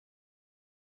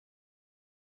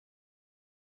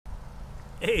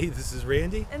Hey, this is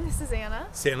Randy. And this is Anna.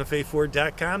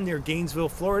 SantaFeFord.com near Gainesville,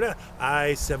 Florida.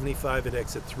 I-75 at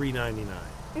exit 399.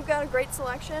 We've got a great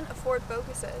selection of Ford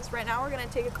Focuses. Right now we're going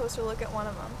to take a closer look at one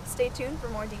of them. Stay tuned for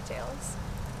more details.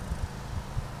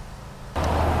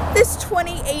 This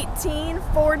 2018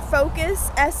 Ford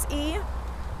Focus SE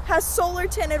has solar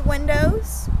tinted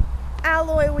windows,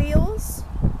 alloy wheels,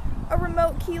 a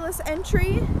remote keyless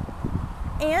entry,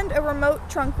 and a remote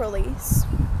trunk release.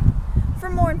 For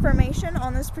more information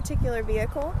on this particular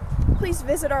vehicle, please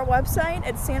visit our website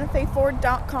at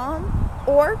SantaFeFord.com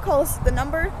or call us at the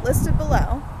number listed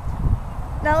below.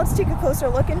 Now let's take a closer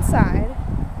look inside.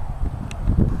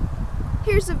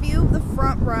 Here's a view of the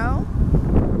front row.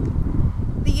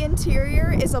 The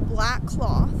interior is a black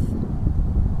cloth.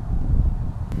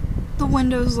 The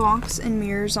windows, locks, and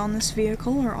mirrors on this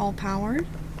vehicle are all powered.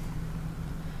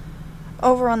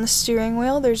 Over on the steering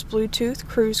wheel, there's Bluetooth,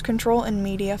 cruise control, and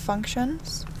media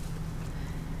functions.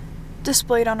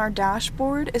 Displayed on our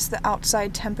dashboard is the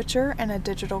outside temperature and a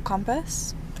digital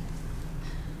compass.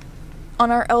 On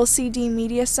our LCD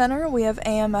media center, we have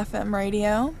AM/FM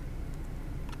radio,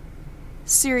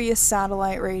 Sirius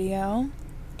satellite radio,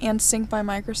 and Sync by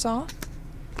Microsoft,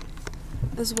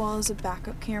 as well as a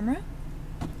backup camera.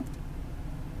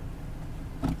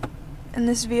 And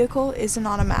this vehicle is an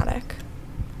automatic.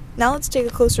 Now let's take a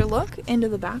closer look into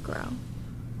the back row.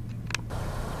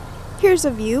 Here's a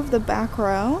view of the back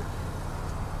row.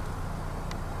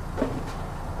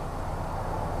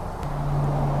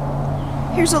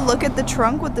 Here's a look at the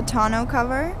trunk with the tonneau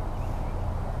cover.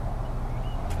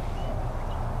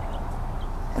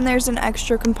 And there's an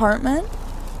extra compartment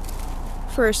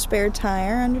for a spare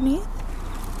tire underneath.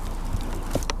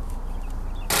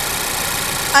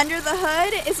 Under the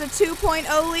hood is a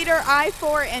 2.0-liter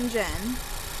i4 engine.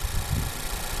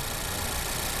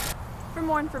 For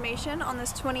more information on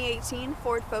this 2018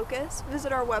 Ford Focus,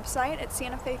 visit our website at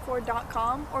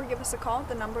SantaFeFord.com or give us a call at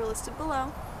the number listed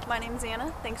below. My name is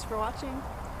Anna. Thanks for watching.